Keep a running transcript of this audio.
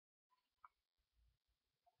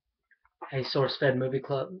Hey, SourceFed Movie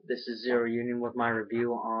Club. This is zer0union with my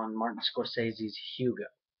review on Martin Scorsese's Hugo.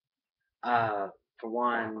 Uh, for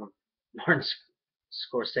one, Martin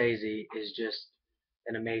Scorsese is just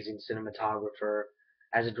an amazing cinematographer.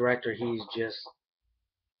 As a director, he's just,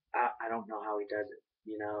 I don't know how he does it.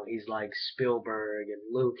 You know, he's like Spielberg and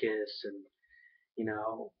Lucas and, you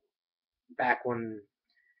know, back when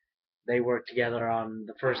they worked together on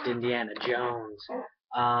the first Indiana Jones.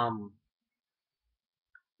 Um,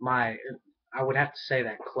 my I would have to say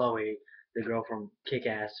that Chloe, the girl from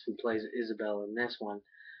Kick-Ass who plays Isabel in this one,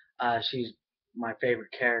 she's my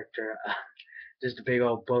favorite character. Just a big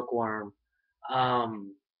old bookworm.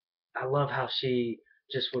 Um, I love how she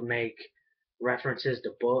just would make references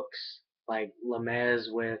to books, like Lemez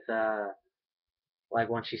with, like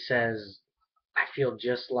when she says, "I feel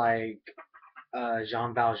just like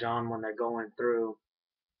Jean Valjean" when they're going through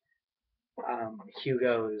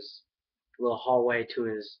Hugo's little hallway to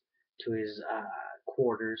his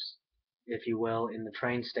quarters, if you will, in the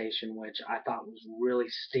train station, which I thought was really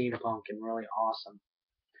steampunk and really awesome.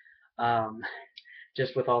 Um,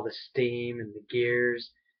 just with all the steam and the gears,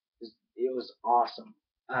 it was awesome.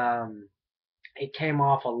 It came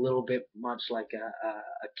off a little bit much like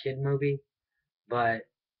a kid movie, but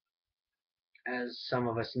as some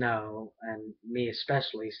of us know, and me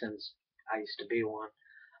especially, since I used to be one,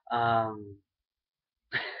 um,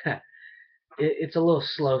 it's a little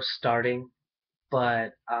slow starting,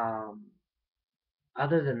 but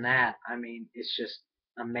other than that, I mean, it's just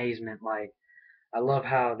amazement. Like, I love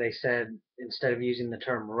how they said instead of using the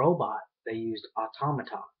term robot, they used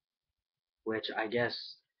automaton, which I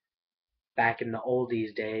guess back in the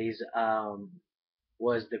oldies days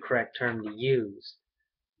was the correct term to use.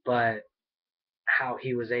 But how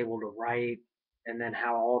he was able to write, and then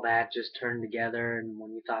how all that just turned together, and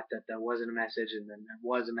when you thought that there wasn't a message, and then there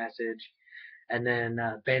was a message, and then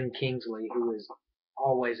Ben Kingsley, who is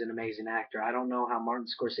always an amazing actor. I don't know how Martin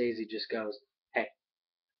Scorsese just goes, "Hey,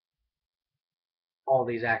 all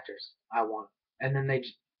these actors, I want 'em." And then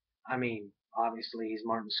I mean, obviously he's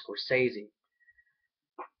Martin Scorsese.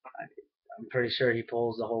 I'm pretty sure he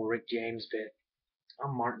pulls the whole Rick James bit.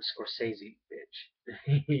 I'm Martin Scorsese,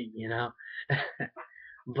 bitch. You know?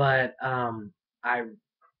 But I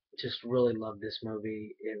just really love this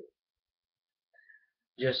movie.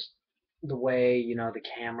 Just the way, the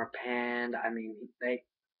camera panned. I mean,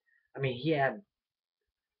 he had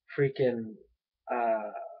freaking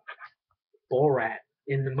uh, Borat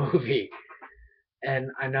in the movie.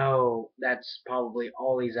 And I know that's probably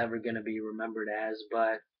all he's ever going to be remembered as,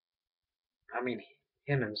 but I mean,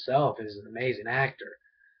 him himself is an amazing actor,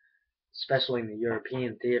 especially in the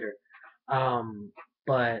European theater.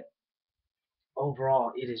 But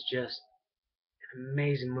overall, it is just an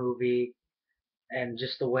amazing movie, and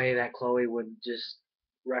just the way that Chloe would just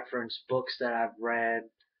reference books that I've read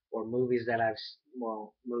or movies that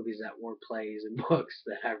movies that were plays and books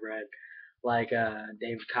that I've read, like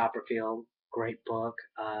David Copperfield, great book,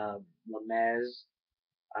 Lemez.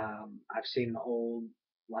 I've seen the old,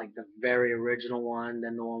 like the very original one,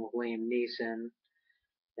 then the one with Liam Neeson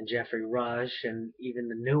and Jeffrey Rush, and even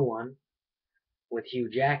the new one with Hugh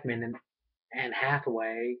Jackman and Anne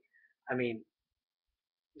Hathaway. I mean,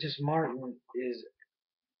 just Martin is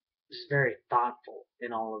just very thoughtful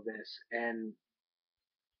in all of this, and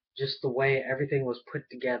just the way everything was put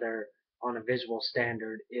together on a visual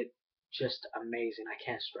standard, it just amazing. I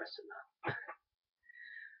can't stress enough.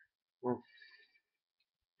 Well,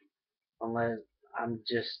 unless I'm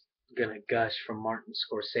just gonna gush from Martin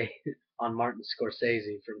Scorsese on Martin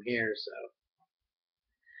Scorsese from here. So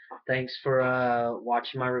thanks for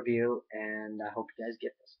watching my review, and I hope you guys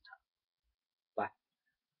get this.